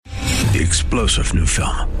The explosive new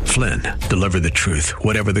film, Flynn, deliver the truth,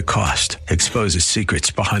 whatever the cost, exposes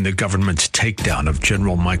secrets behind the government's takedown of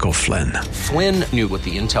General Michael Flynn. Flynn knew what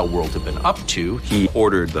the intel world had been up to. He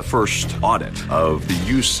ordered the first audit of the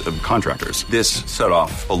use of contractors. This set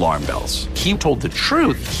off alarm bells. He told the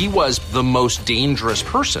truth. He was the most dangerous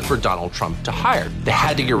person for Donald Trump to hire. They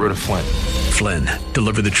had to get rid of Flynn. Flynn,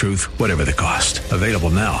 deliver the truth, whatever the cost. Available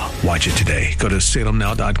now. Watch it today. Go to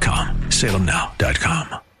salemnow.com.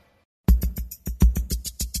 salemnow.com.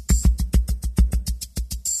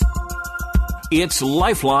 It's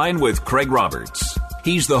Lifeline with Craig Roberts.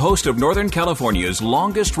 He's the host of Northern California's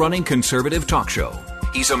longest-running conservative talk show.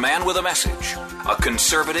 He's a man with a message, a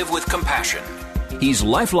conservative with compassion. He's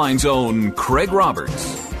Lifeline's own Craig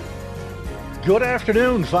Roberts. Good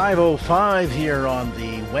afternoon, 5:05 here on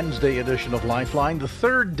the Wednesday edition of Lifeline, the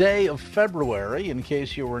third day of February, in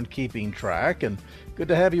case you weren't keeping track. And good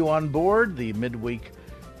to have you on board, the midpoint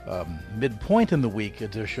in the week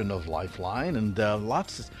edition of Lifeline. And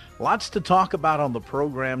lots to talk about on the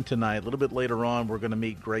program tonight. A little bit later on, we're going to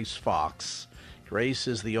meet Grace Fox. Grace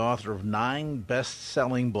is the author of 9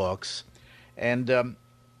 best-selling books. And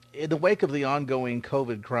in the wake of the ongoing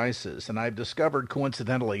COVID crisis, and I've discovered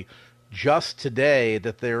coincidentally just today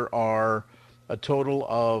that there are a total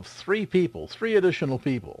of 3 additional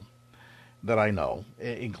people that I know,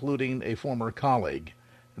 including a former colleague,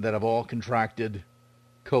 that have all contracted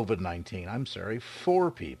COVID-19. I'm sorry,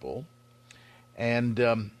 4 people. And,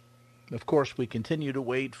 of course, we continue to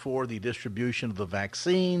wait for the distribution of the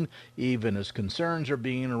vaccine, even as concerns are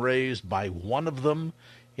being raised by one of them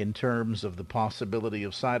in terms of the possibility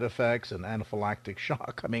of side effects and anaphylactic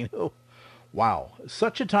shock. I mean, wow.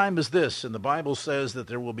 Such a time as this, and the Bible says that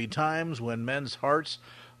there will be times when men's hearts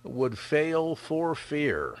would fail for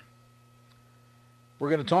fear. We're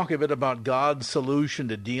going to talk a bit about God's solution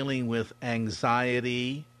to dealing with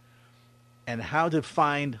anxiety and how to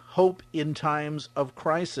find hope in times of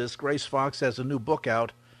crisis. Grace Fox has a new book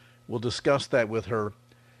out. We'll discuss that with her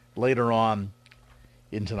later on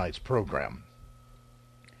in tonight's program.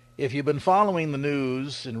 If you've been following the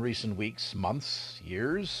news in recent weeks, months,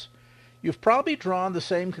 years, you've probably drawn the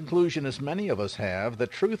same conclusion as many of us have,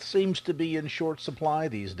 that truth seems to be in short supply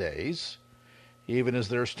these days, even as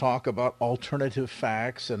there's talk about alternative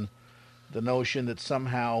facts and the notion that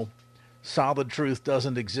somehow solid truth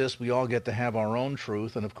doesn't exist. We all get to have our own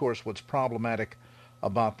truth. And, of course, what's problematic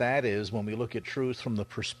about that is when we look at truth from the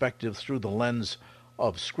perspective through the lens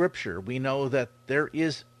of Scripture, we know that there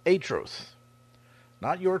is a truth.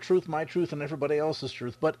 Not your truth, my truth, and everybody else's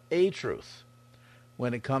truth, but a truth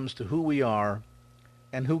when it comes to who we are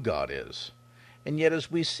and who God is. And yet,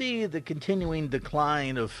 as we see the continuing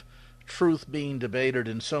decline of truth being debated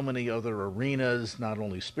in so many other arenas, not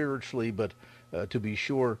only spiritually, but to be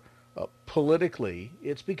sure, politically,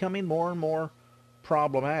 it's becoming more and more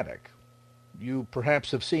problematic. You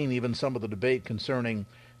perhaps have seen even some of the debate concerning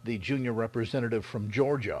the junior representative from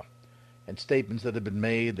Georgia and statements that have been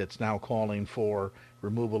made that's now calling for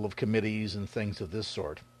removal of committees and things of this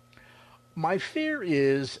sort. My fear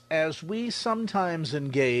is, as we sometimes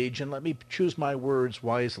engage, and let me choose my words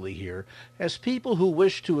wisely here, as people who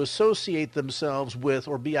wish to associate themselves with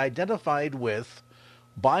or be identified with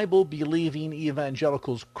Bible-believing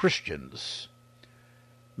evangelicals, Christians,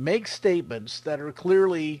 make statements that are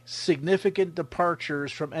clearly significant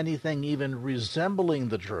departures from anything even resembling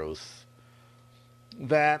the truth,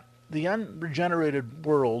 that the unregenerated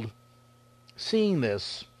world, seeing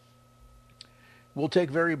this, will take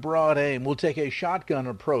very broad aim, will take a shotgun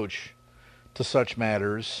approach to such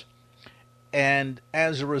matters, and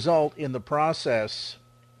as a result, in the process,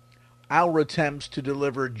 our attempts to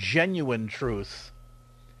deliver genuine truth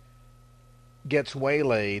gets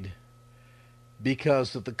waylaid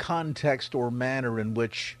because of the context or manner in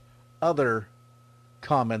which other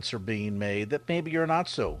comments are being made that maybe are not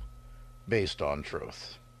so based on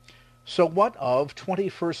truth. So what of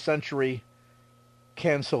 21st century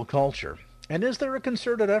cancel culture? And is there a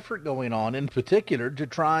concerted effort going on, in particular, to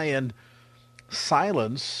try and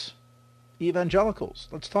silence evangelicals?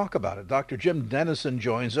 Let's talk about it. Dr. Jim Denison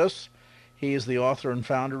joins us. He is the author and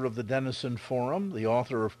founder of the Denison Forum, the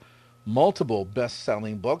author of multiple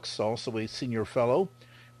best-selling books, also a senior fellow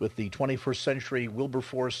with the 21st Century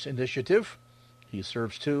Wilberforce Initiative. He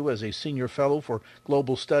serves, too, as a senior fellow for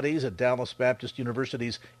global studies at Dallas Baptist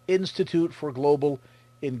University's Institute for Global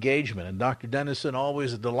Engagement. And Dr. Denison,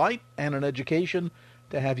 always a delight and an education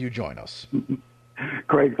to have you join us.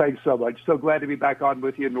 Craig, thanks so much. So glad to be back on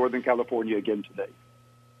with you in Northern California again today.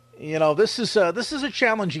 You know, this is a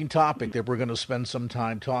challenging topic that we're going to spend some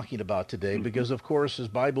time talking about today because, of course, as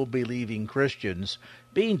Bible-believing Christians,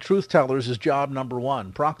 being truth tellers is job number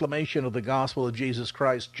one. Proclamation of the gospel of Jesus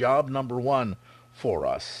Christ, job number one for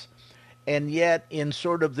us. And yet, in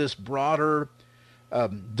sort of this broader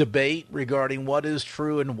debate regarding what is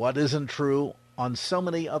true and what isn't true on so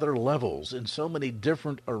many other levels, in so many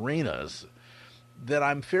different arenas, that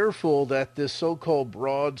I'm fearful that this so-called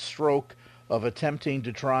broad stroke of attempting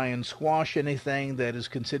to try and squash anything that is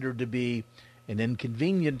considered to be an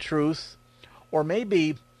inconvenient truth, or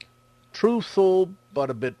maybe truthful but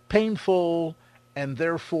a bit painful and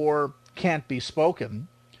therefore can't be spoken.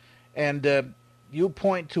 And you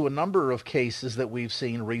point to a number of cases that we've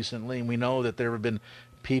seen recently, and we know that there have been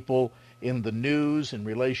people in the news in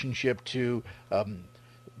relationship to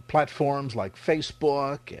platforms like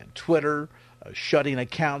Facebook and Twitter shutting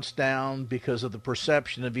accounts down because of the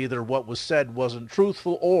perception of either what was said wasn't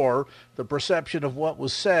truthful or the perception of what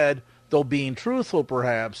was said, though being truthful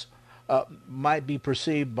perhaps, might be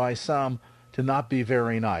perceived by some to not be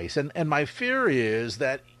very nice. And my fear is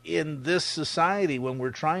that in this society, when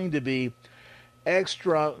we're trying to be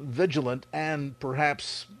extra vigilant and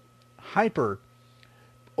perhaps hyper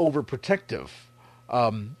overprotective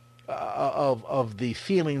of the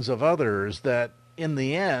feelings of others, that in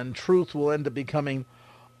the end, truth will end up becoming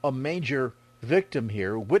a major victim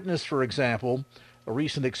here. Witness, for example, a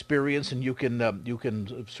recent experience, and you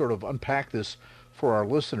can sort of unpack this for our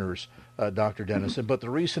listeners, Dr. Dennison, but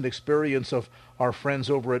the recent experience of our friends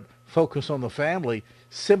over at Focus on the Family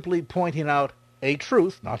simply pointing out a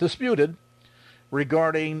truth, not disputed,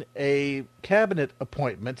 regarding a cabinet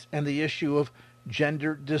appointment and the issue of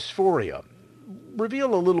gender dysphoria.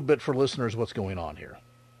 Reveal a little bit for listeners what's going on here.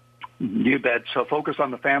 You bet. So Focus on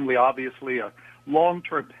the Family, obviously a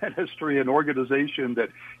long-term history, an organization that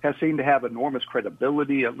has seemed to have enormous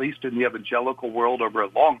credibility, at least in the evangelical world, over a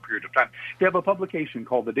long period of time. They have a publication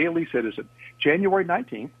called The Daily Citizen. January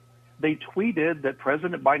 19th, they tweeted that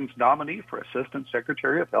President Biden's nominee for Assistant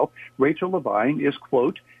Secretary of Health, Rachel Levine, is,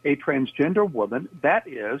 quote, a transgender woman, that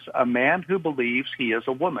is, a man who believes he is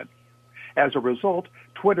a woman. As a result,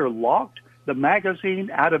 Twitter locked the magazine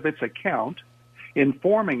out of its account,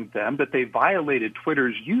 informing them that they violated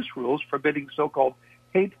Twitter's use rules forbidding so-called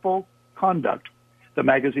hateful conduct. The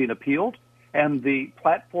magazine appealed, and the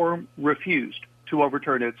platform refused to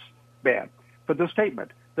overturn its ban for the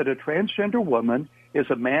statement that a transgender woman is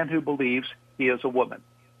a man who believes he is a woman.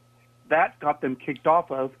 That got them kicked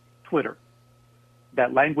off of Twitter.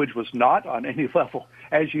 That language was not on any level,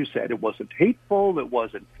 as you said. It wasn't hateful. It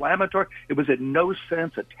was inflammatory. It was in no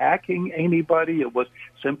sense attacking anybody. It was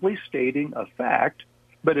simply stating a fact,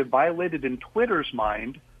 but it violated in Twitter's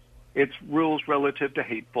mind its rules relative to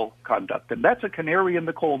hateful conduct. And that's a canary in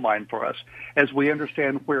the coal mine for us as we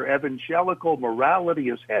understand where evangelical morality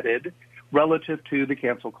is headed relative to the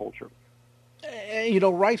cancel culture. You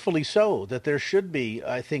know, rightfully so, that there should be,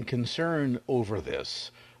 I think, concern over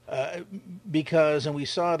this. Because, and we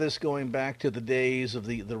saw this going back to the days of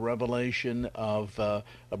the revelation of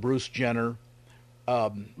Bruce Jenner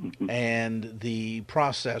and the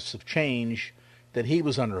process of change that he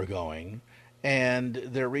was undergoing. And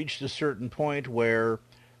there reached a certain point where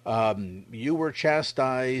you were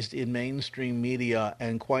chastised in mainstream media,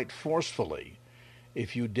 and quite forcefully,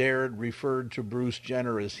 if you dared refer to Bruce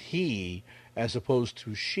Jenner as he as opposed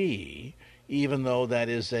to she, even though that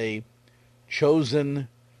is a chosen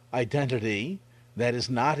identity that is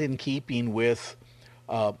not in keeping with,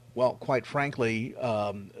 well, quite frankly,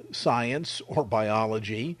 science or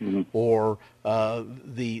biology or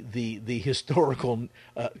the historical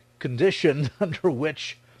condition under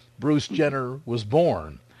which Bruce Jenner was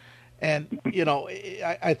born. And, you know,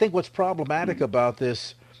 I think what's problematic about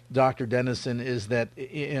this, Dr. Dennison, is that,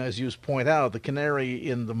 as you point out, the canary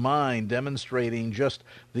in the mine demonstrating just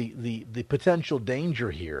the potential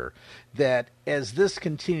danger here, that as this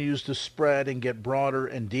continues to spread and get broader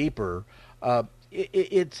and deeper,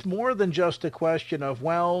 it's more than just a question of,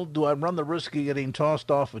 well, do I run the risk of getting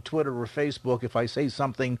tossed off of Twitter or Facebook if I say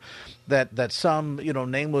something that some, you know,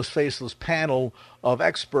 nameless, faceless panel of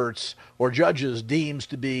experts or judges deems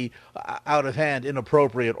to be out of hand,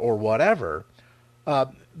 inappropriate, or whatever.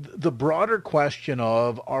 The broader question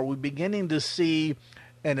of, are we beginning to see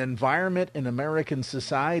an environment in American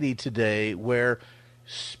society today where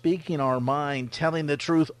speaking our mind, telling the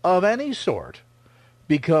truth of any sort,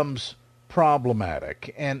 becomes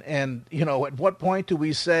problematic? And you know, at what point do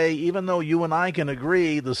we say, even though you and I can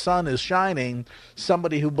agree the sun is shining,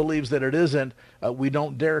 somebody who believes that it isn't, we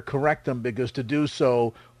don't dare correct them, because to do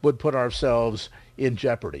so would put ourselves in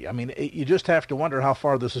jeopardy? I mean, you just have to wonder how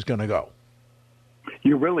far this is going to go.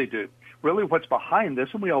 You really do. Really what's behind this,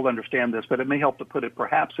 and we all understand this, but it may help to put it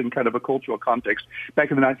perhaps in kind of a cultural context.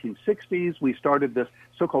 Back in the 1960s, we started this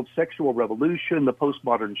so-called sexual revolution, the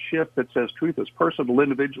postmodern shift that says truth is personal,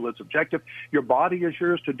 individual is subjective. Your body is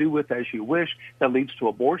yours to do with as you wish. That leads to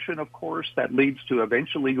abortion, of course. That leads to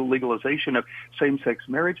eventually legalization of same-sex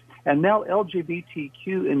marriage. And now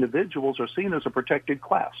LGBTQ individuals are seen as a protected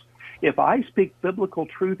class. If I speak biblical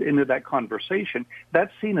truth into that conversation,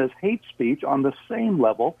 that's seen as hate speech on the same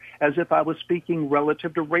level as if I was speaking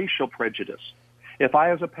relative to racial prejudice. If I,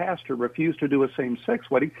 as a pastor, refuse to do a same-sex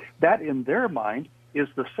wedding, that in their mind is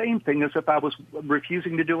the same thing as if I was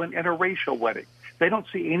refusing to do an interracial wedding. They don't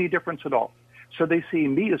see any difference at all. So they see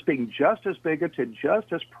me as being just as bigoted,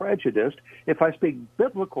 just as prejudiced if I speak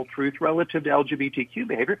biblical truth relative to LGBTQ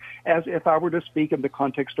behavior as if I were to speak in the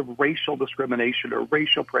context of racial discrimination or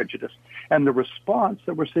racial prejudice. And the response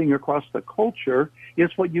that we're seeing across the culture is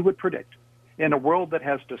what you would predict. In a world that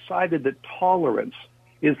has decided that tolerance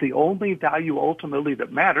is the only value ultimately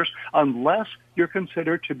that matters unless you're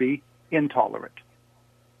considered to be intolerant.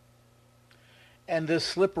 And this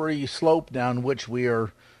slippery slope down which we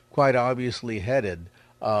are quite obviously headed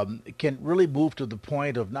can really move to the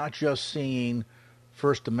point of not just seeing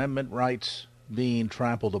First Amendment rights being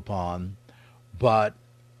trampled upon, but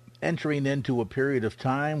entering into a period of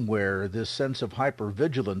time where this sense of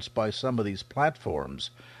hypervigilance by some of these platforms,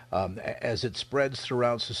 as it spreads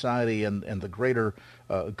throughout society and the greater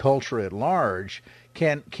culture at large,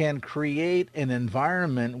 can create an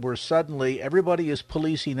environment where suddenly everybody is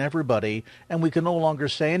policing everybody and we can no longer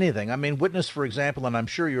say anything. I mean, witness, for example, and I'm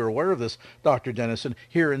sure you're aware of this, Dr. Dennison,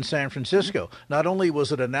 here in San Francisco. Not only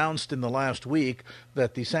was it announced in the last week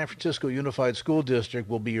that the San Francisco Unified School District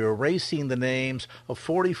will be erasing the names of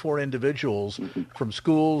 44 individuals from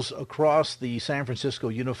schools across the San Francisco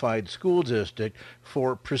Unified School District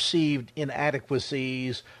for perceived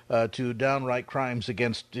inadequacies to downright crimes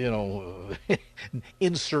against,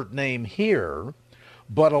 insert name here,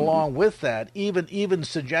 but along with that, even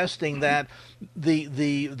suggesting that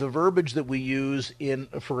the verbiage that we use in,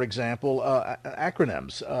 for example,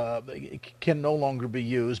 acronyms can no longer be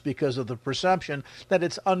used because of the perception that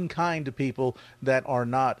it's unkind to people that are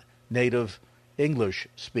not native English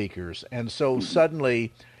speakers. And so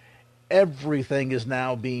suddenly everything is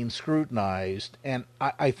now being scrutinized, and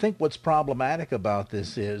I think what's problematic about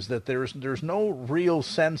this is that there's no real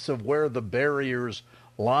sense of where the barriers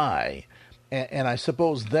lie, and I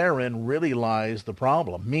suppose therein really lies the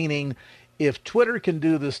problem. Meaning, if Twitter can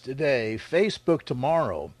do this today, Facebook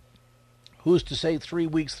tomorrow, who's to say 3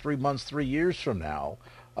 weeks, 3 months, 3 years from now,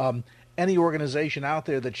 any organization out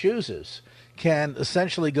there that chooses can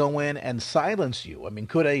essentially go in and silence you. I mean,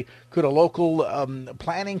 could a local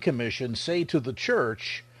planning commission say to the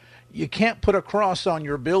church, you can't put a cross on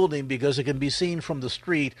your building because it can be seen from the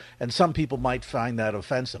street, and some people might find that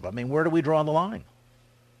offensive? I mean, where do we draw the line?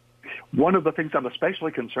 One of the things I'm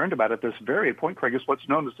especially concerned about at this very point, Craig, is what's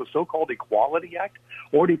known as the so-called Equality Act,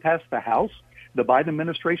 already passed the House. The Biden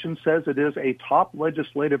administration says it is a top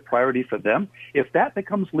legislative priority for them. If that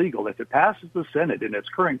becomes legal, if it passes the Senate in its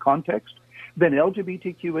current context, then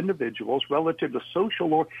LGBTQ individuals relative to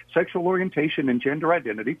social or sexual orientation and gender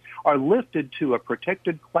identity are lifted to a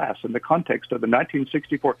protected class in the context of the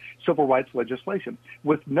 1964 Civil Rights legislation,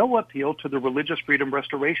 with no appeal to the Religious Freedom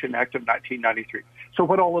Restoration Act of 1993. So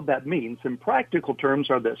what all of that means in practical terms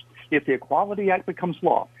are this. If the Equality Act becomes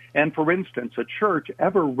law, and for instance, a church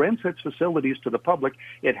ever rents its facilities to the public,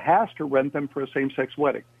 it has to rent them for a same-sex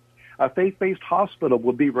wedding. A faith-based hospital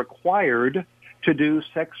will be required to do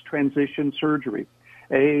sex transition surgery.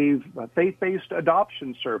 A faith-based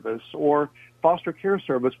adoption service or foster care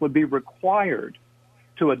service would be required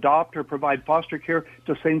to adopt or provide foster care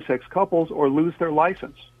to same-sex couples or lose their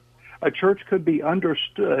license. A church could be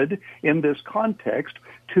understood in this context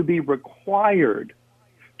to be required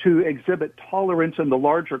to exhibit tolerance in the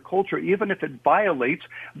larger culture, even if it violates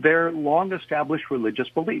their long-established religious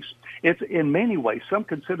beliefs. It's in many ways, some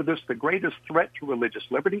consider this the greatest threat to religious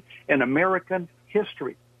liberty in American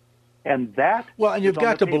history. And that and you've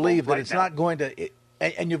got to believe that it's not going to.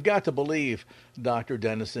 And you've got to believe, Dr.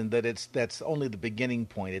 Dennison, that that's only the beginning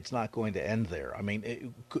point. It's not going to end there. I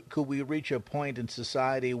mean, could we reach a point in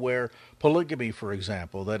society where polygamy, for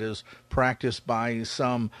example, that is practiced by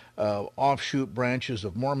some offshoot branches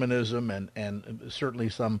of Mormonism and certainly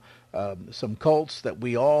some cults that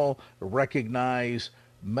we all recognize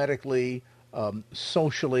medically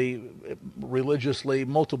socially, religiously,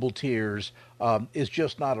 multiple tiers, is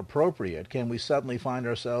just not appropriate? Can we suddenly find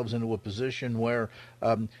ourselves into a position where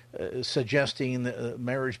suggesting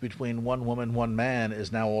marriage between one woman, one man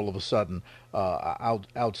is now all of a sudden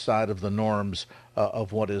outside of the norms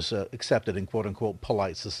of what is accepted in quote-unquote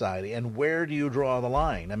polite society? And where do you draw the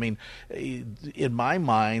line? I mean, in my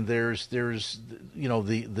mind, there's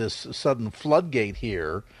this sudden floodgate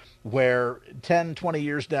here where 10, 20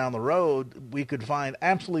 years down the road, we could find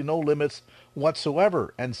absolutely no limits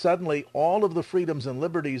whatsoever. And suddenly all of the freedoms and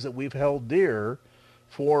liberties that we've held dear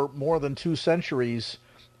for more than 2 centuries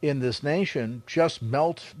in this nation just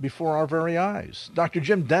melt before our very eyes. Dr.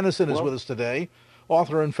 Jim Denison is with us today,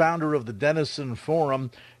 author and founder of the Denison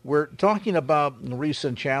Forum. We're talking about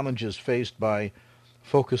recent challenges faced by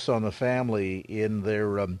Focus on the Family in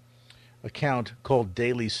their account called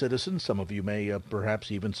Daily Citizen. Some of you may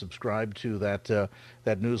perhaps even subscribe to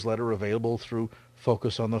that newsletter available through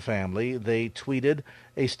Focus on the Family. They tweeted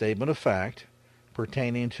a statement of fact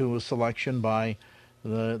pertaining to a selection by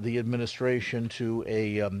the administration to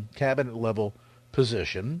a cabinet-level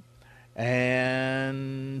position,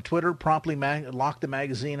 and Twitter promptly locked the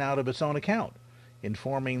magazine out of its own account,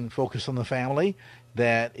 informing Focus on the Family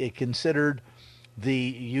that it considered the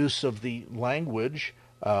use of the language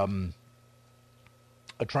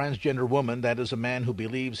a transgender woman, that is a man who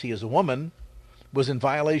believes he is a woman, was in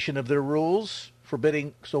violation of their rules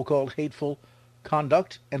forbidding so-called hateful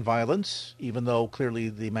conduct and violence, even though clearly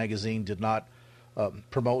the magazine did not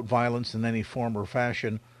promote violence in any form or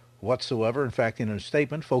fashion whatsoever. In fact, in a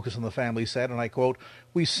statement, Focus on the Family said, and I quote,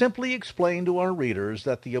 "We simply explain to our readers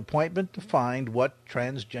that the appointment defined what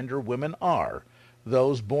transgender women are,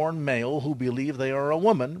 those born male who believe they are a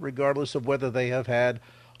woman, regardless of whether they have had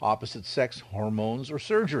opposite-sex hormones or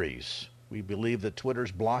surgeries. We believe that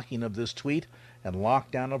Twitter's blocking of this tweet and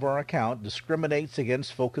lockdown of our account discriminates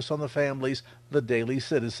against Focus on the Family's The Daily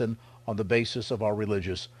Citizen on the basis of our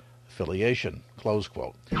religious affiliation." Close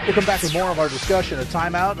quote. We'll come back with more of our discussion, a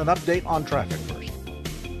timeout, and an update on traffic first.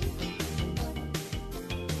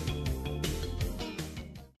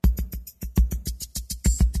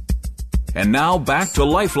 And now back to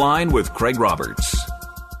Lifeline with Craig Roberts.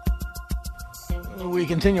 We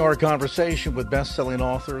continue our conversation with best-selling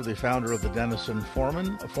author, the founder of the Denison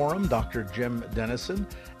Forum, Dr. Jim Denison.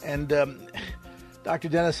 And Dr.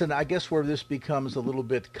 Denison, I guess where this becomes a little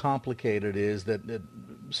bit complicated is that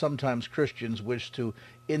sometimes Christians wish to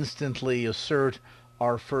instantly assert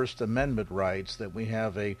our First Amendment rights, that we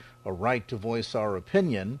have a right to voice our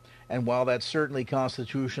opinion. And while that certainly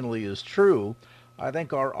constitutionally is true, I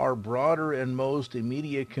think our broader and most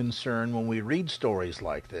immediate concern when we read stories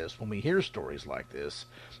like this, when we hear stories like this,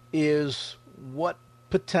 is what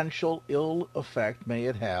potential ill effect may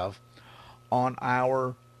it have on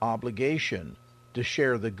our obligation to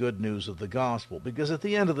share the good news of the gospel. Because at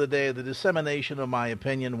the end of the day, the dissemination of my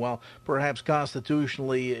opinion, while perhaps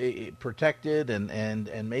constitutionally protected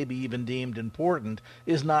and maybe even deemed important,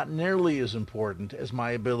 is not nearly as important as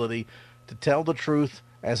my ability to tell the truth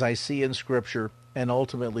as I see in Scripture, and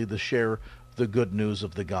ultimately to share the good news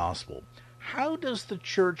of the gospel. How does the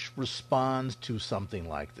church respond to something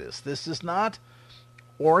like this? This is not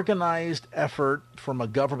organized effort from a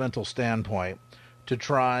governmental standpoint to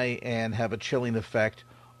try and have a chilling effect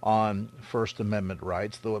on First Amendment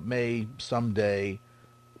rights, though it may someday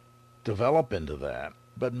develop into that.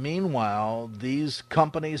 But meanwhile, these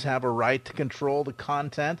companies have a right to control the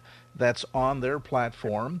content that's on their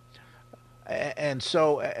platform. And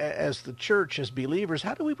so, as the church, as believers,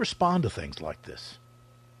 how do we respond to things like this?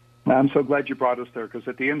 I'm so glad you brought us there, because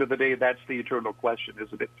at the end of the day, that's the eternal question,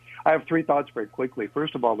 isn't it? I have 3 thoughts very quickly.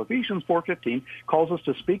 First of all, Ephesians 4:15 calls us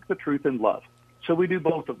to speak the truth in love. So we do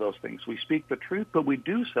both of those things. We speak the truth, but we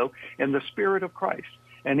do so in the Spirit of Christ.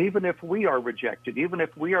 And even if we are rejected, even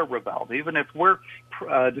if we are reviled, even if we're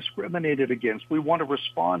discriminated against, we want to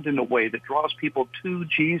respond in a way that draws people to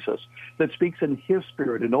Jesus, that speaks in His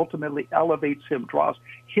Spirit and ultimately elevates Him, draws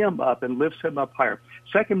Him up and lifts Him up higher.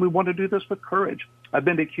 Second, we want to do this with courage. I've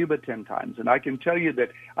been to Cuba 10 times, and I can tell you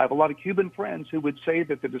that I have a lot of Cuban friends who would say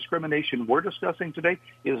that the discrimination we're discussing today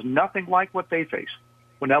is nothing like what they face.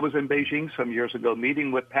 When I was in Beijing some years ago,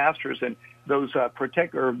 meeting with pastors and those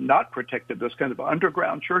not protected, those kind of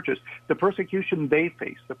underground churches, the persecution they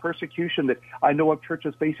face, the persecution that I know of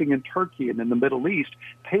churches facing in Turkey and in the Middle East,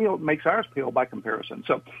 makes ours pale by comparison.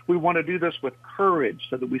 So we want to do this with courage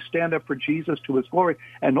so that we stand up for Jesus to His glory.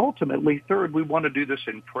 And ultimately, third, we want to do this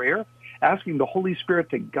in prayer asking the Holy Spirit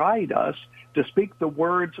to guide us to speak the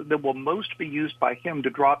words that will most be used by him to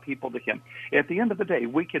draw people to him. At the end of the day,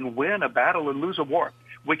 we can win a battle and lose a war.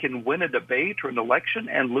 We can win a debate or an election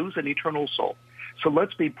and lose an eternal soul. So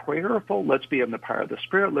let's be prayerful. Let's be in the power of the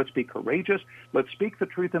Spirit. Let's be courageous. Let's speak the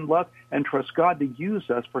truth in love and trust God to use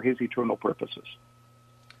us for his eternal purposes.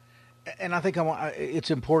 And I think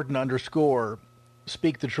it's important to underscore,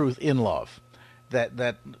 speak the truth in love.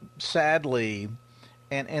 That sadly,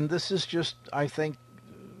 and this is just, I think,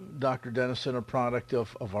 Dr. Dennison, a product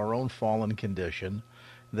of our own fallen condition,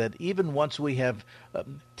 that even once we have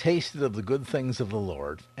tasted of the good things of the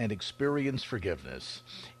Lord and experienced forgiveness,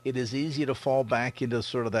 it is easy to fall back into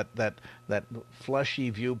sort of that fleshy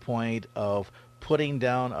viewpoint of putting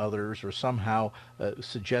down others or somehow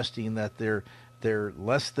suggesting that they're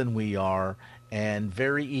less than we are, and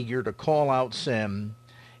very eager to call out sin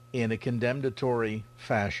in a condemnatory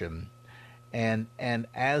fashion. And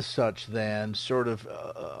as such, then, sort of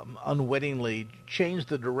unwittingly change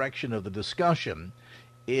the direction of the discussion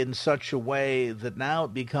in such a way that now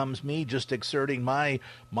it becomes me just exerting my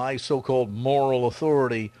so-called moral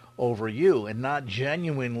authority over you, and not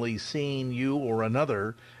genuinely seeing you or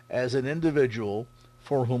another as an individual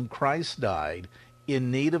for whom Christ died,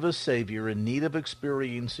 in need of a Savior, in need of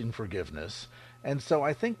experiencing forgiveness. And so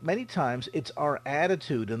I think many times it's our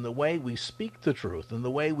attitude and the way we speak the truth and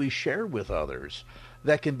the way we share with others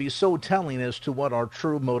that can be so telling as to what our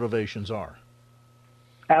true motivations are.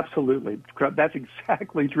 Absolutely. That's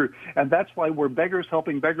exactly true. And that's why we're beggars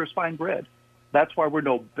helping beggars find bread. That's why we're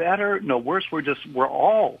no better, no worse. We're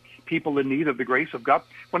all people in need of the grace of God.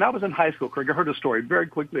 When I was in high school, Craig, I heard a story very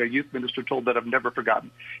quickly a youth minister told that I've never forgotten.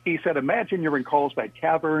 He said, imagine you're in Carlsbad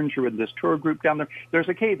Caverns, you're in this tour group down there. There's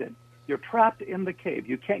a cave in. You're trapped in the cave.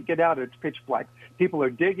 You can't get out. It's pitch black. People are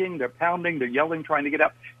digging, they're pounding, they're yelling, trying to get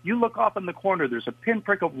out. You look off in the corner. There's a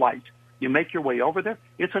pinprick of light. You make your way over there.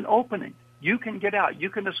 It's an opening. You can get out. You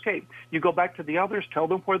can escape. You go back to the others, tell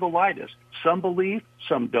them where the light is. Some believe,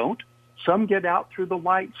 some don't. Some get out through the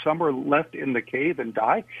light. Some are left in the cave and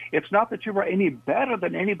die. It's not that you were any better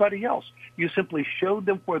than anybody else. You simply showed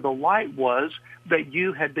them where the light was that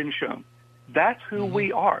you had been shown. That's who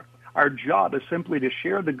we are. Our job is simply to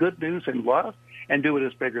share the good news in love and do it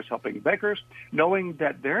as beggars helping beggars, knowing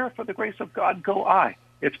that there for the grace of God go I.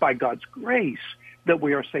 It's by God's grace that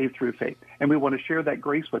we are saved through faith, and we want to share that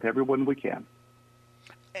grace with everyone we can.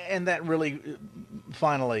 And that really,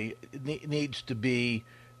 finally, needs to be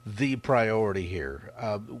the priority here.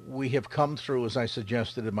 We have come through, as I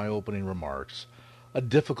suggested in my opening remarks, a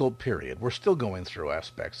difficult period. We're still going through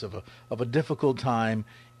aspects of a difficult time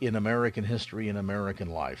in American history and American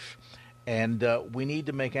life. And we need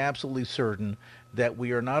to make absolutely certain that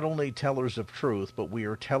we are not only tellers of truth, but we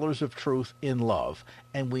are tellers of truth in love.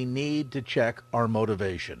 And we need to check our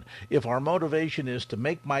motivation. If our motivation is to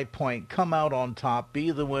make my point, come out on top,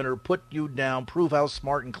 be the winner, put you down, prove how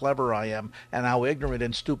smart and clever I am, and how ignorant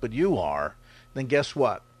and stupid you are, then guess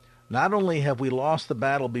what? Not only have we lost the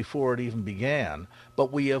battle before it even began,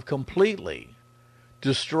 but we have completely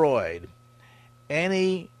destroyed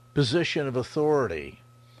any position of authority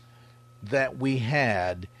that we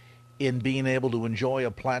had in being able to enjoy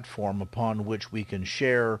a platform upon which we can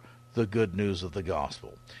share the good news of the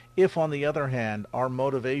gospel. If, on the other hand, our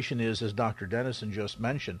motivation is, as Dr. Dennison just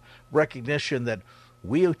mentioned, recognition that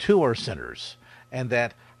we too are sinners, and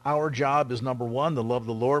that our job is, number one, to love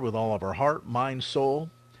the Lord with all of our heart, mind, soul,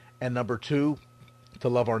 and number two, to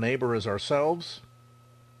love our neighbor as ourselves,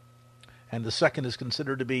 and the second is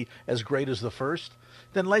considered to be as great as the first,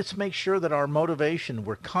 then let's make sure that our motivation,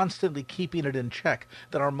 we're constantly keeping it in check,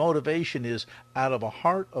 that our motivation is out of a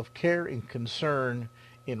heart of care and concern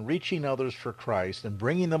in reaching others for Christ and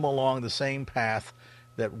bringing them along the same path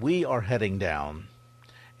that we are heading down.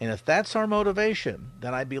 And if that's our motivation,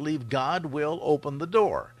 then I believe God will open the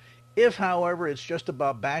door. If, however, it's just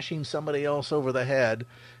about bashing somebody else over the head,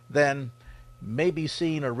 then maybe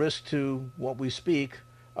seeing a risk to what we speak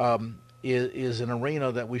is an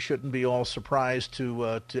arena that we shouldn't be all surprised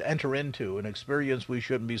to enter into, an experience we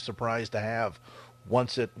shouldn't be surprised to have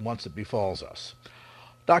once it befalls us.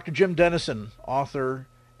 Dr. Jim Dennison, author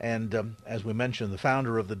and, as we mentioned, the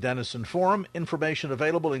founder of the Dennison Forum. Information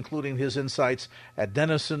available, including his insights, at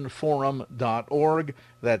DennisonForum.org.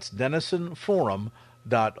 That's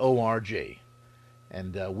DennisonForum.org.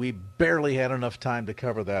 And we barely had enough time to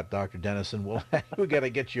cover that, Dr. Dennison. We got to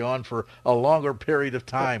get you on for a longer period of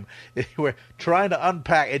time. We're trying to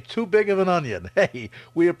unpack. It's too big of an onion. Hey,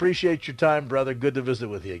 we appreciate your time, brother. Good to visit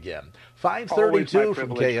with you again. 532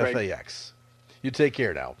 from KFAX. Craig. You take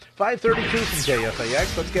care now. 532 from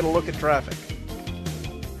KFAX. Let's get a look at traffic.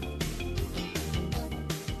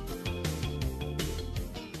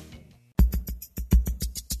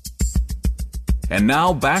 And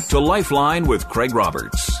now back to Lifeline with Craig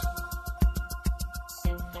Roberts.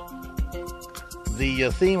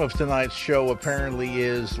 The theme of tonight's show apparently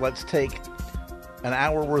is let's take an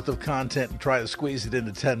hour worth of content and try to squeeze it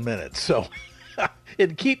into 10 minutes. So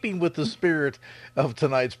in keeping with the spirit of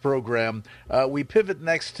tonight's program, we pivot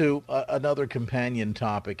next to another companion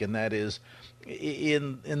topic, and that is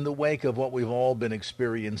in the wake of what we've all been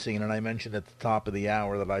experiencing. And I mentioned at the top of the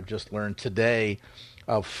hour that I've just learned today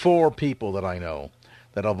of 4 people that I know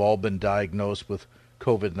that have all been diagnosed with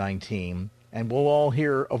COVID-19, and we'll all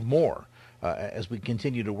hear of more as we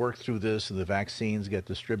continue to work through this and the vaccines get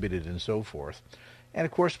distributed and so forth. And,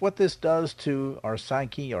 of course, what this does to our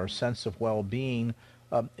psyche, our sense of well-being,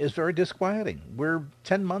 is very disquieting. We're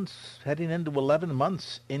 10 months, heading into 11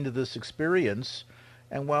 months into this experience,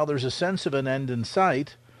 and while there's a sense of an end in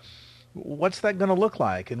sight, what's that going to look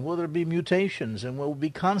like? And will there be mutations? And will we be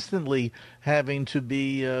constantly having to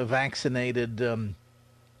be vaccinated on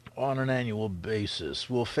an annual basis?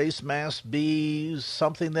 Will face masks be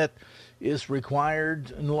something that is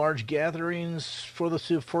required in large gatherings for the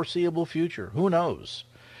foreseeable future? Who knows?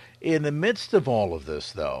 In the midst of all of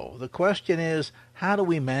this, though, the question is, how do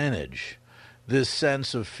we manage this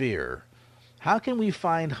sense of fear? How can we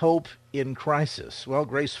find hope in crisis? Well,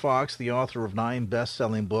 Grace Fox, the author of 9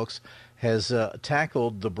 best-selling books, has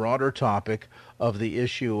tackled the broader topic of the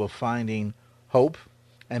issue of finding hope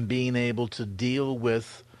and being able to deal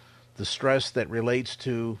with the stress that relates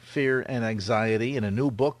to fear and anxiety in a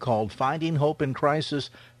new book called Finding Hope in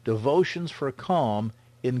Crisis, Devotions for Calm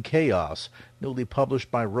in Chaos, newly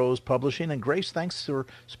published by Rose Publishing. And Grace, thanks for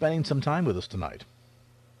spending some time with us tonight.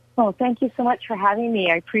 Oh, thank you so much for having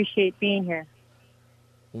me. I appreciate being here.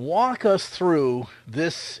 Walk us through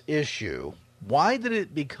this issue. Why did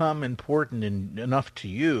it become important enough to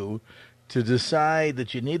you to decide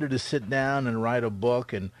that you needed to sit down and write a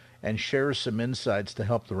book and share some insights to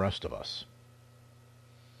help the rest of us?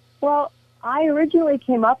 Well, I originally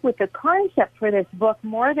came up with the concept for this book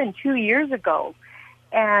more than 2 years ago,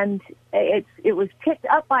 and it was picked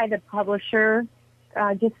up by the publisher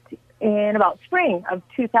just in about spring of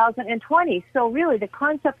 2020. So really, the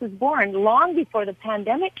concept was born long before the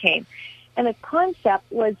pandemic came. And the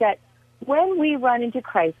concept was that when we run into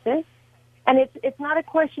crisis, and it's not a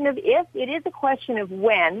question of if, it is a question of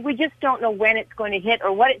when. We just don't know when it's going to hit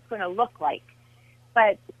or what it's going to look like.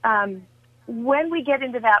 But when we get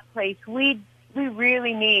into that place, we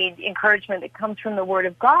really need encouragement that comes from the Word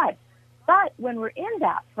of God. But when we're in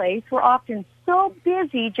that place, we're often so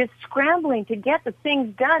busy just scrambling to get the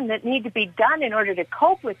things done that need to be done in order to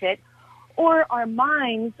cope with it, or our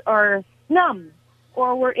minds are numb,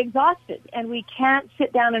 or we're exhausted, and we can't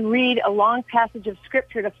sit down and read a long passage of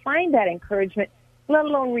Scripture to find that encouragement, let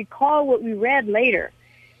alone recall what we read later.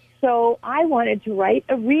 So I wanted to write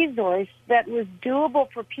a resource that was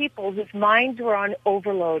doable for people whose minds were on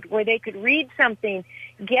overload, where they could read something,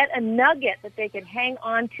 get a nugget that they could hang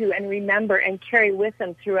on to and remember and carry with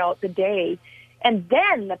them throughout the day. And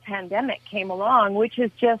then the pandemic came along, which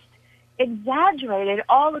has just exaggerated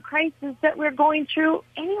all the crises that we're going through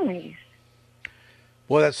anyways.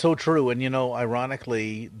 Well, that's so true. And,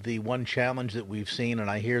 ironically, the one challenge that we've seen, and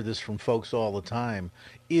I hear this from folks all the time,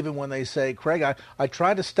 even when they say, Craig, I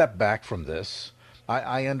try to step back from this.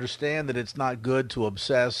 I understand that it's not good to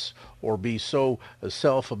obsess or be so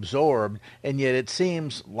self-absorbed, and yet it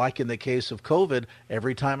seems like in the case of COVID,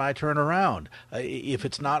 every time I turn around, if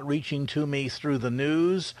it's not reaching to me through the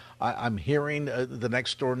news, I'm hearing the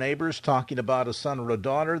next-door neighbors talking about a son or a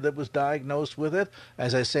daughter that was diagnosed with it.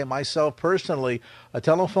 As I say myself personally, a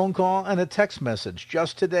telephone call and a text message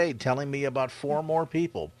just today telling me about 4 more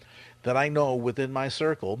people that I know within my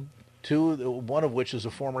circle, one of which is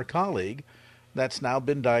a former colleague, that's now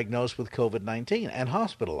been diagnosed with COVID-19 and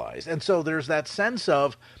hospitalized. And so there's that sense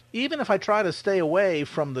of, even if I try to stay away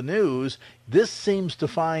from the news, this seems to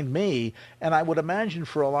find me. And I would imagine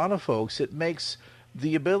for a lot of folks, it makes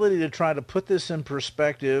the ability to try to put this in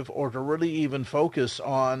perspective or to really even focus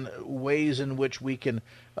on ways in which we can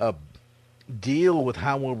deal with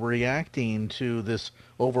how we're reacting to this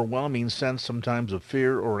overwhelming sense sometimes of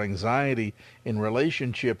fear or anxiety in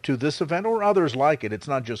relationship to this event or others like it. It's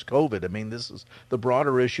not just COVID. I mean, this is the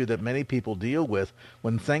broader issue that many people deal with.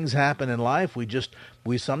 When things happen in life,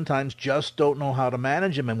 we sometimes just don't know how to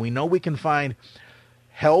manage them, and we know we can find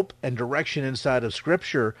help and direction inside of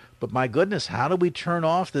Scripture, but my goodness, how do we turn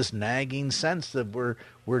off this nagging sense that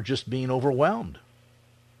we're just being overwhelmed?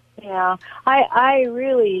 Yeah, I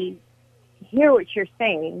really hear what you're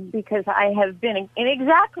saying, because I have been in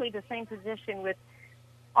exactly the same position with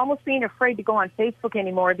almost being afraid to go on Facebook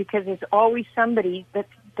anymore, because there's always somebody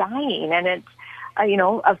that's dying, and it's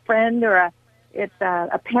a friend or it's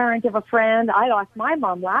a parent of a friend. I lost my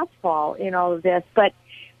mom last fall in all of this. But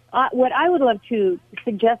what I would love to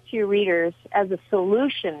suggest to your readers as a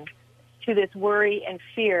solution to this worry and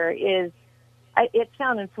fear is, it's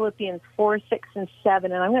found in Philippians 4, 6, and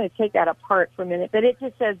 7, and I'm going to take that apart for a minute. But it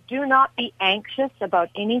just says, do not be anxious about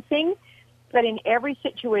anything, but in every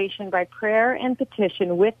situation, by prayer and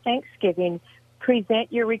petition with thanksgiving,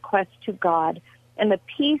 present your requests to God. And the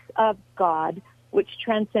peace of God, which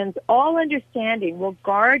transcends all understanding, will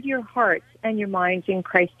guard your hearts and your minds in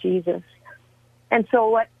Christ Jesus. And so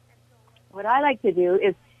what I like to do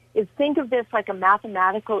is think of this like a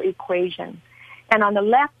mathematical equation. And on the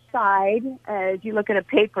left side, as you look at a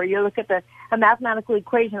paper, you look at a mathematical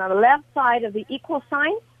equation. On the left side of the equal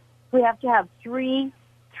sign, we have to have three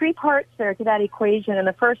parts there to that equation. And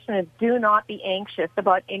the first one is, do not be anxious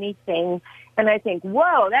about anything. And I think,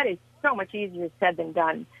 whoa, that is so much easier said than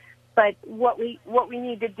done. But what we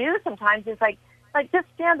need to do sometimes is like just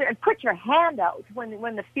stand there and put your hand out when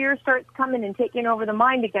the fear starts coming and taking over the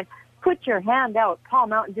mind again. Put your hand out,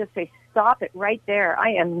 palm out, and just say, stop it right there.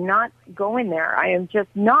 I am not going there. I am just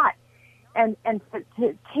not. And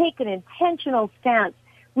to take an intentional stance,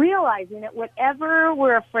 realizing that whatever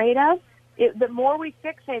we're afraid of, the more we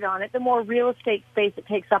fixate on it, the more real estate space it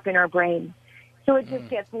takes up in our brain. So it just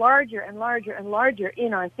gets larger and larger and larger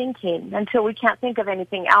in our thinking until we can't think of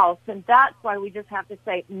anything else. And that's why we just have to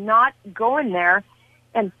say, not going there,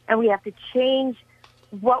 and we have to change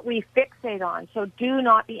what we fixate on. So do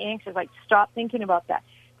not be anxious. Like, stop thinking about that.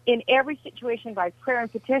 In every situation, by prayer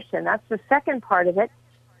and petition, that's the second part of it.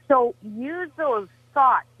 So use those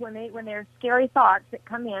thoughts when they're scary thoughts that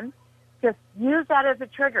come in. Just use that as a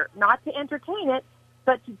trigger, not to entertain it,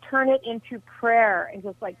 but to turn it into prayer. And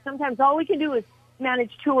just like sometimes all we can do is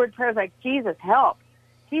manage 2-word prayers like, Jesus, help.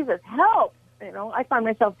 Jesus, help. I find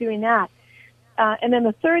myself doing that. And then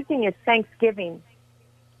the third thing is thanksgiving.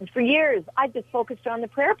 And for years, I just focused on the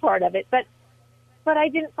prayer part of it, but I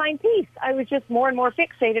didn't find peace. I was just more and more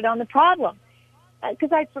fixated on the problem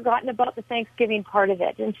because I'd forgotten about the Thanksgiving part of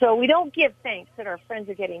it. And so we don't give thanks that our friends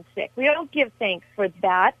are getting sick. We don't give thanks for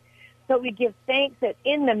that, but we give thanks that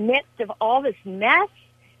in the midst of all this mess,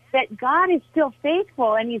 that God is still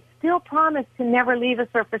faithful and He's still promised to never leave us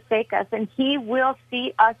or forsake us, and He will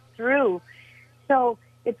see us through. So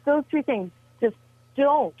it's those three things. Just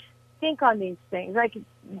don't think on these things. Like,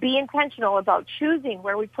 be intentional about choosing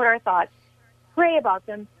where we put our thoughts, pray about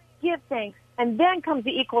them, give thanks, and then comes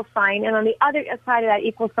the equal sign. And on the other side of that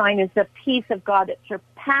equal sign is the peace of God that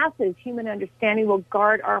surpasses human understanding, will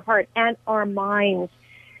guard our heart and our minds.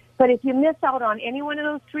 But if you miss out on any one of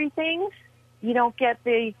those three things, you don't get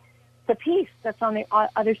the peace that's on the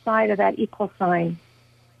other side of that equal sign.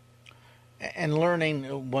 And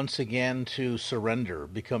learning, once again, to surrender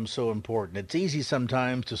becomes so important. It's easy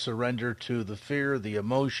sometimes to surrender to the fear, the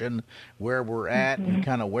emotion, where we're at, and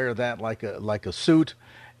kind of wear that like a suit.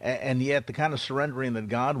 And yet the kind of surrendering that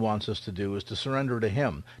God wants us to do is to surrender to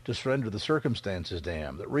Him, to surrender the circumstances to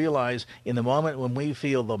Him, that realize in the moment when we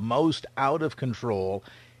feel the most out of control,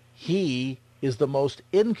 He is the most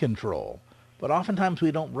in control. But oftentimes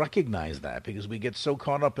we don't recognize that because we get so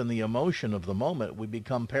caught up in the emotion of the moment, we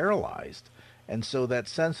become paralyzed. And so that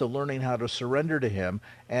sense of learning how to surrender to Him,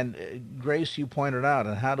 and Grace, you pointed out,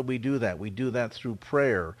 and how do we do that? We do that through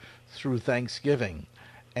prayer, through thanksgiving,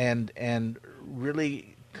 and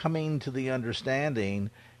really coming to the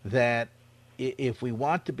understanding that if we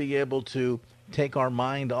want to be able to take our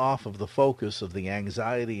mind off of the focus of the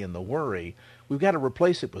anxiety and the worry, we've got to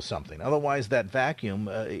replace it with something. Otherwise, that vacuum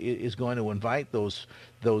is going to invite those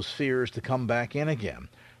fears to come back in again.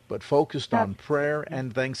 But focused on prayer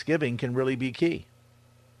and thanksgiving can really be key.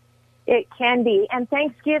 It can be. And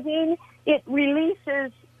Thanksgiving, it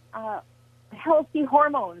releases healthy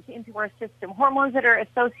hormones into our system, hormones that are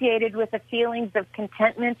associated with the feelings of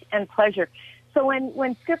contentment and pleasure. So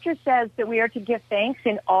when Scripture says that we are to give thanks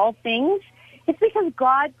in all things, it's because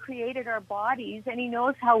God created our bodies and He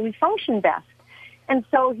knows how we function best. And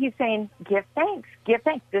so He's saying, give thanks, give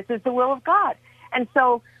thanks. This is the will of God. And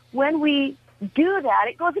so when we do that,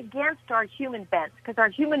 it goes against our human bent, because our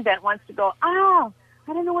human bent wants to go, I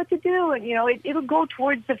don't know what to do. And, it'll go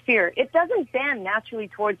towards the fear. It doesn't bend naturally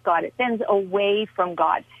towards God. It bends away from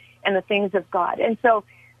God and the things of God. And so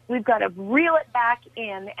we've got to reel it back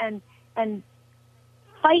in and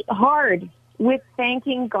fight hard with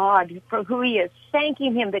thanking God for who He is,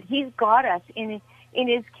 thanking Him that He's got us in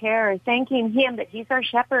His care, thanking Him that He's our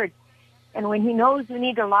shepherd. And when He knows we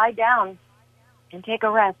need to lie down and take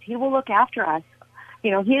a rest, He will look after us. He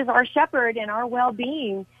is our shepherd, and our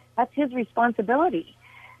well-being, that's His responsibility.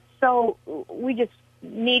 So we just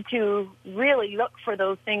need to really look for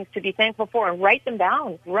those things to be thankful for and write them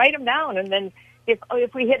down. And then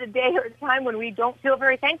if we hit a day or a time when we don't feel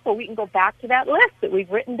very thankful, we can go back to that list that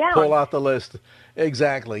we've written down. Pull out the list.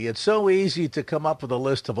 Exactly. It's so easy to come up with a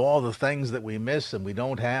list of all the things that we miss and we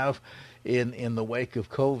don't have in the wake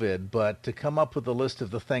of COVID, but to come up with a list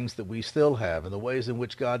of the things that we still have and the ways in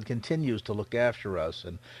which God continues to look after us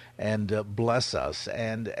and bless us.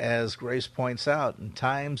 And as Grace points out, in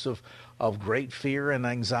times of great fear and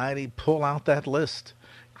anxiety, pull out that list.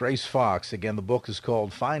 Grace Fox, again, the book is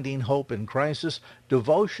called Finding Hope in Crisis,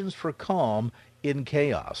 Devotions for Calm in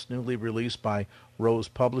Chaos, newly released by Rose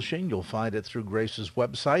Publishing. You'll find it through Grace's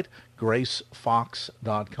website,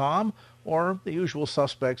 gracefox.com, or the usual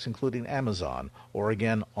suspects, including Amazon, or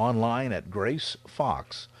again, online at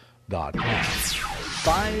gracefox.com.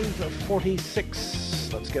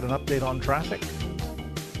 5:46. Let's get an update on traffic.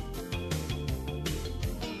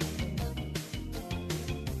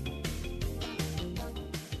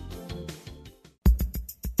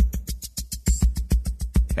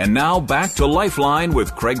 And now back to Lifeline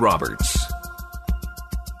with Craig Roberts.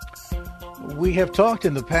 We have talked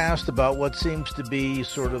in the past about what seems to be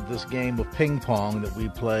sort of this game of ping pong that we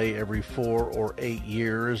play every 4 or 8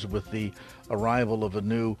 years with the arrival of a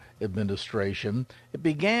new administration. It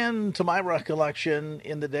began, to my recollection,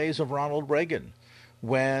 in the days of Ronald Reagan,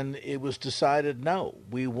 when it was decided, no,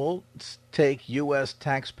 we won't take U.S.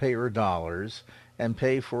 taxpayer dollars and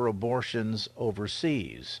pay for abortions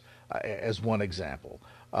overseas, as one example.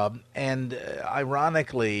 And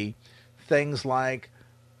ironically, things like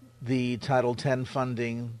the Title X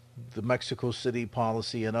funding, the Mexico City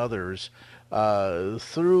policy, and others,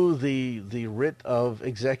 through the writ of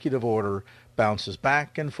executive order, bounces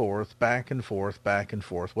back and forth, back and forth, back and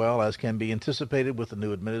forth. Well, as can be anticipated with the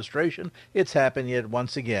new administration, it's happened yet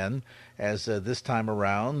once again, as this time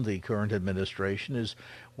around the current administration is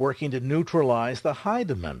working to neutralize the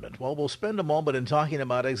Hyde Amendment. Well, we'll spend a moment in talking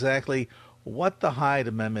about exactly what the Hyde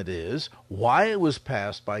Amendment is, why it was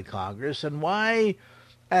passed by Congress, and why,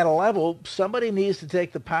 at a level, somebody needs to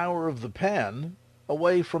take the power of the pen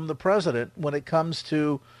away from the president when it comes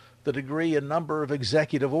to the degree and number of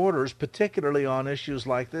executive orders, particularly on issues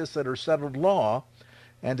like this that are settled law.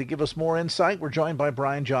 And to give us more insight, we're joined by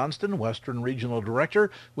Brian Johnston, Western Regional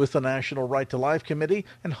Director with the National Right to Life Committee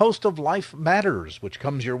and host of Life Matters, which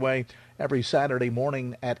comes your way every Saturday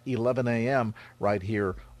morning at 11 a.m. right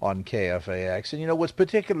here on KFAX. And you know, what's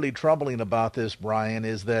particularly troubling about this, Brian,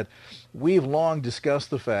 is that we've long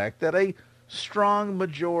discussed the fact that a strong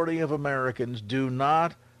majority of Americans do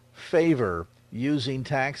not favor using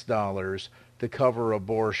tax dollars to cover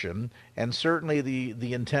abortion, and certainly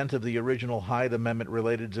the intent of the original Hyde Amendment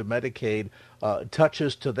related to Medicaid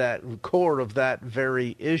touches to that core of that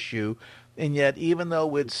very issue. And yet, even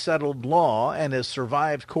though it's settled law and has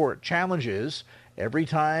survived court challenges, every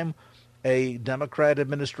time a Democrat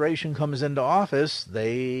administration comes into office,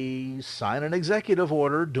 they sign an executive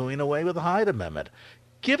order doing away with the Hyde Amendment.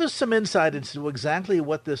 Give us some insight into exactly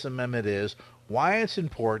what this amendment is, why it's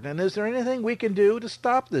important, and is there anything we can do to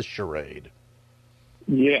stop this charade?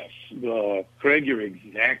 Yes, Craig, you're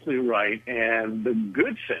exactly right. And the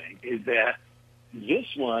good thing is that this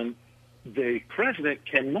one, the president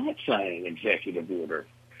cannot sign an executive order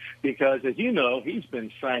because, as you know, he's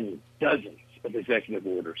been signing dozens of executive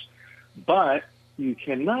orders. But you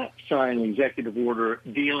cannot sign an executive order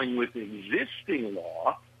dealing with existing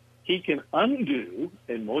law. He can undo,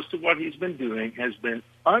 and most of what he's been doing has been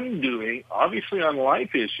undoing, obviously on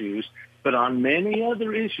life issues, but on many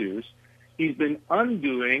other issues, he's been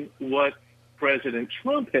undoing what President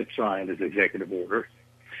Trump had signed as executive order.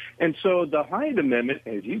 And so the Hyde Amendment,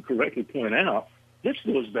 as you correctly point out, this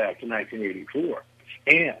goes back to 1984.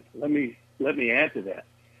 And let me add to that.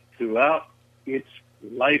 Throughout its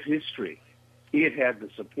life history, it had the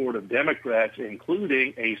support of Democrats,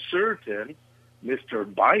 including a certain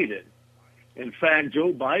Mr. Biden. In fact,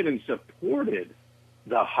 Joe Biden supported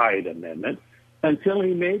the Hyde Amendment until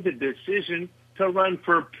he made the decision to run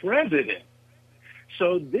for president.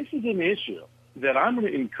 So this is an issue that I'm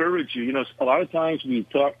going to encourage you. You know, a lot of times we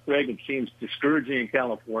talk, Greg, it seems discouraging in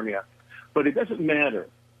California, but it doesn't matter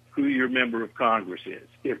who your member of Congress is.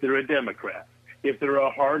 If they're a Democrat, if they're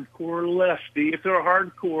a hardcore lefty, if they're a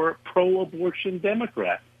hardcore pro-abortion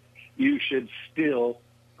Democrat, you should still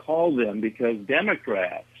call them, because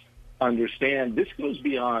Democrats understand this goes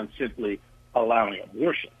beyond simply allowing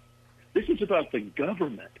abortion. This is about the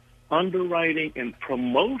government underwriting and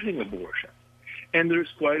promoting abortion. And there's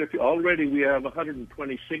quite a few. Already we have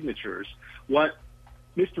 120 signatures. What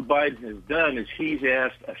Mr. Biden has done is he's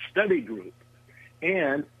asked a study group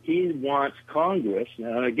And he wants Congress,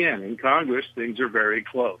 now again, in Congress, things are very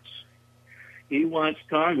close. He wants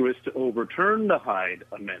Congress to overturn the Hyde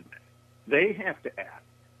Amendment. They have to act.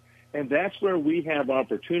 And that's where we have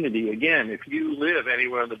opportunity. Again, if you live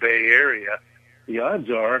anywhere in the Bay Area, the odds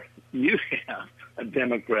are you have a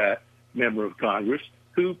Democrat member of Congress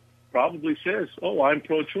who probably says, oh, I'm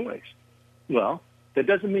pro-choice. Well, that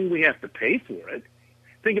doesn't mean we have to pay for it.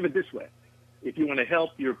 Think of it this way. If you want to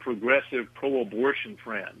help your progressive pro-abortion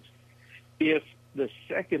friends, if the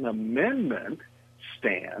Second Amendment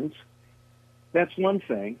stands, that's one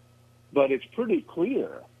thing, but it's pretty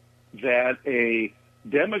clear that a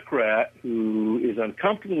Democrat who is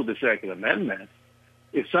uncomfortable with the Second Amendment,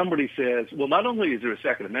 if somebody says, well, not only is there a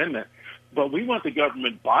Second Amendment, but we want the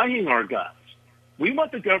government buying our guns. We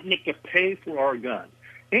want the government to pay for our guns.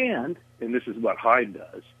 And this is what Hyde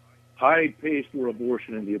does, Hyde pays for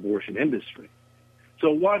abortion in the abortion industry.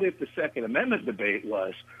 So what if the Second Amendment debate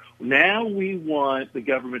was, now we want the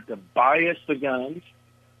government to buy us the guns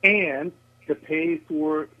and to pay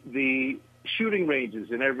for the shooting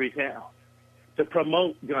ranges in every town, to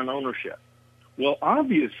promote gun ownership? Well,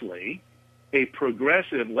 obviously, a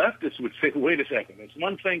progressive leftist would say, wait a second, it's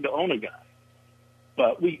one thing to own a gun,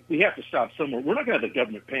 but we have to stop somewhere. We're not going to have the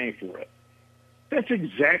government paying for it. That's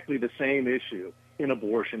exactly the same issue in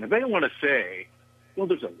abortion. If they want to say, well,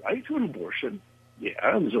 there's a right to an abortion,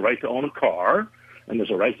 yeah, there's a right to own a car, and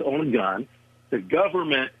there's a right to own a gun, the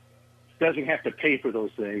government doesn't have to pay for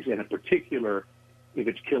those things, and in particular, if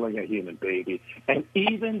it's killing a human baby. And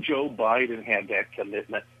even Joe Biden had that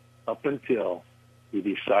commitment up until he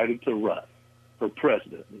decided to run for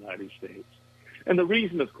president of the United States. And the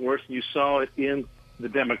reason, of course, you saw it in the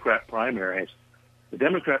Democrat primaries, the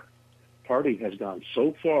Democrat Party has gone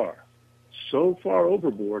so far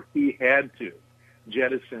overboard, he had to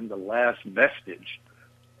jettison the last vestige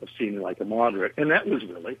of seeming like a moderate, and that was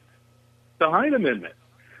really the Hyde Amendment.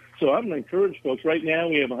 So I'm going to encourage folks, right now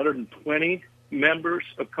we have 120 members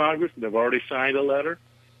of Congress that have already signed a letter,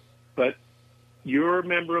 but your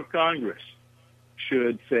member of Congress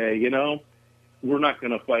should say, we're not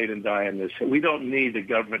going to fight and die in this. We don't need the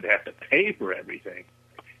government to have to pay for everything.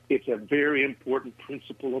 It's a very important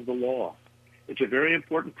principle of the law. It's a very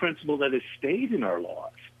important principle that has stayed in our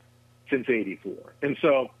laws since '84. And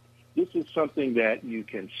so this is something that you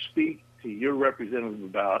can speak to your representative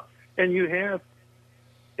about, and you have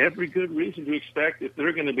every good reason to expect, if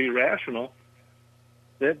they're going to be rational,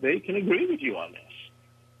 that they can agree with you on this.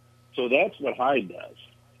 So that's what Hyde does.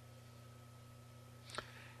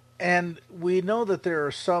 And we know that there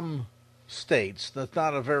are some states, that's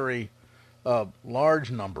not a very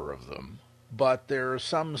large number of them, but there are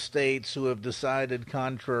some states who have decided,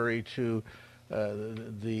 contrary to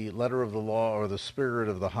the letter of the law or the spirit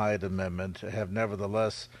of the Hyde Amendment, have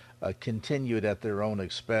nevertheless continued at their own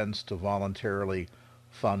expense to voluntarily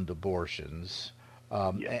fund abortions.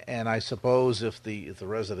 And I suppose if the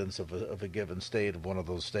residents of a given state, of one of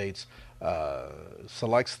those states,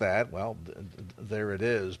 selects that, well, there it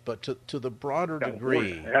is. But to the broader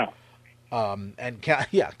degree,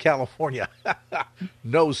 California,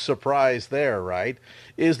 no surprise there, right?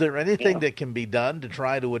 Is there anything that can be done to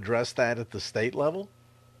try to address that at the state level?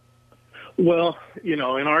 Well, in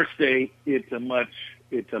our state, it's a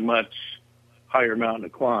much higher mountain to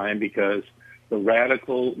climb, because the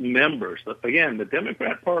radical members, again, the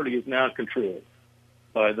Democrat Party is now controlled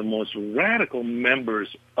by the most radical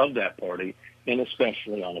members of that party, and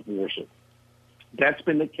especially on abortion. That's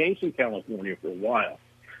been the case in California for a while.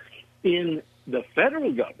 In the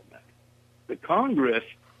federal government, the Congress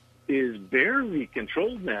is barely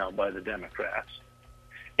controlled now by the Democrats,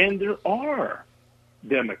 and there are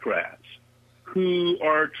Democrats who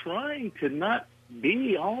are trying to not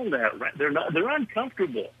be all that. They're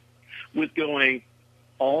uncomfortable with going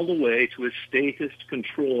all the way to a statist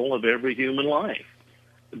control of every human life.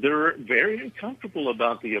 They're very uncomfortable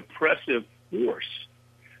about the oppressive force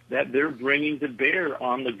that they're bringing to bear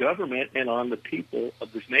on the government and on the people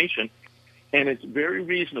of this nation. And it's very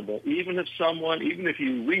reasonable, even if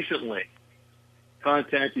you recently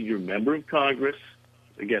contacted your member of Congress,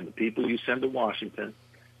 again, the people you send to Washington,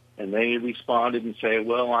 and they responded and say,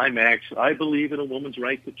 well, I believe in a woman's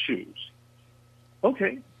right to choose.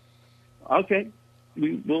 Okay,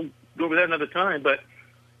 we'll go over that another time, but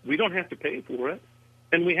we don't have to pay for it,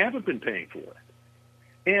 and we haven't been paying for it.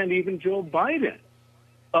 And even Joe Biden,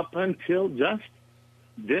 up until just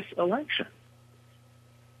this election,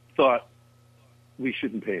 thought we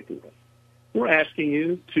shouldn't pay for it. We're asking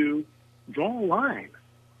you to draw a line.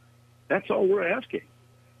 That's all we're asking.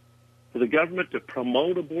 For the government to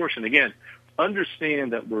promote abortion. Again,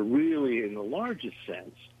 understand that we're really, in the largest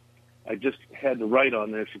sense, I just had to write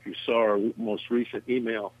on this if you saw our most recent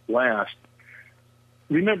email last.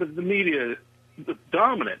 Remember, the media, the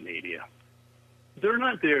dominant media, they're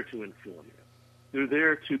not there to inform you. They're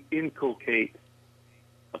there to inculcate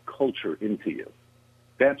a culture into you.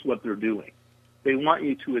 That's what they're doing. They want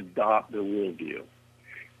you to adopt their worldview.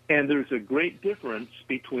 And there's a great difference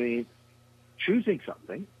between choosing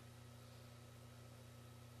something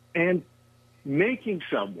and making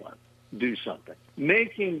someone do something,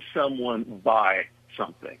 making someone buy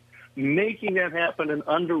something, making that happen and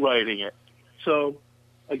underwriting it. So,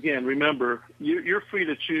 again, remember, you're free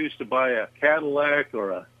to choose to buy a Cadillac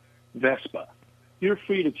or a Vespa. You're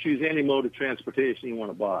free to choose any mode of transportation you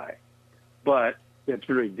want to buy. But that's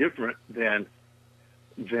very different than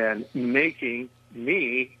making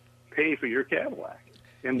me pay for your Cadillac.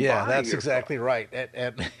 Yeah, that's exactly right.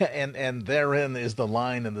 And therein is the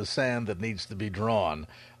line in the sand that needs to be drawn.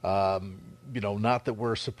 Not that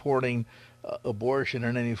we're supporting abortion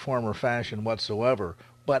in any form or fashion whatsoever,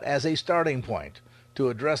 but as a starting point to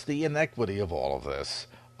address the inequity of all of this,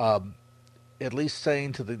 at least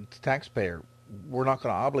saying to the taxpayer, we're not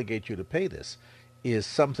going to obligate you to pay this, is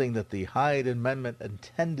something that the Hyde Amendment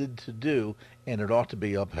intended to do, and it ought to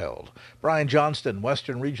be upheld. Brian Johnston,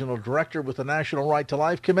 Western Regional Director with the National Right to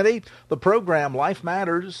Life Committee. The program Life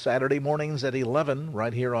Matters, Saturday mornings at 11,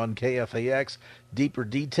 right here on KFAX. Deeper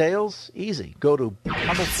details? Easy. Go to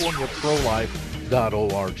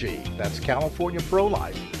CaliforniaProLife.org. That's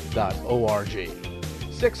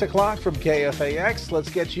CaliforniaProLife.org. 6 o'clock from KFAX.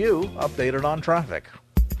 Let's get you updated on traffic.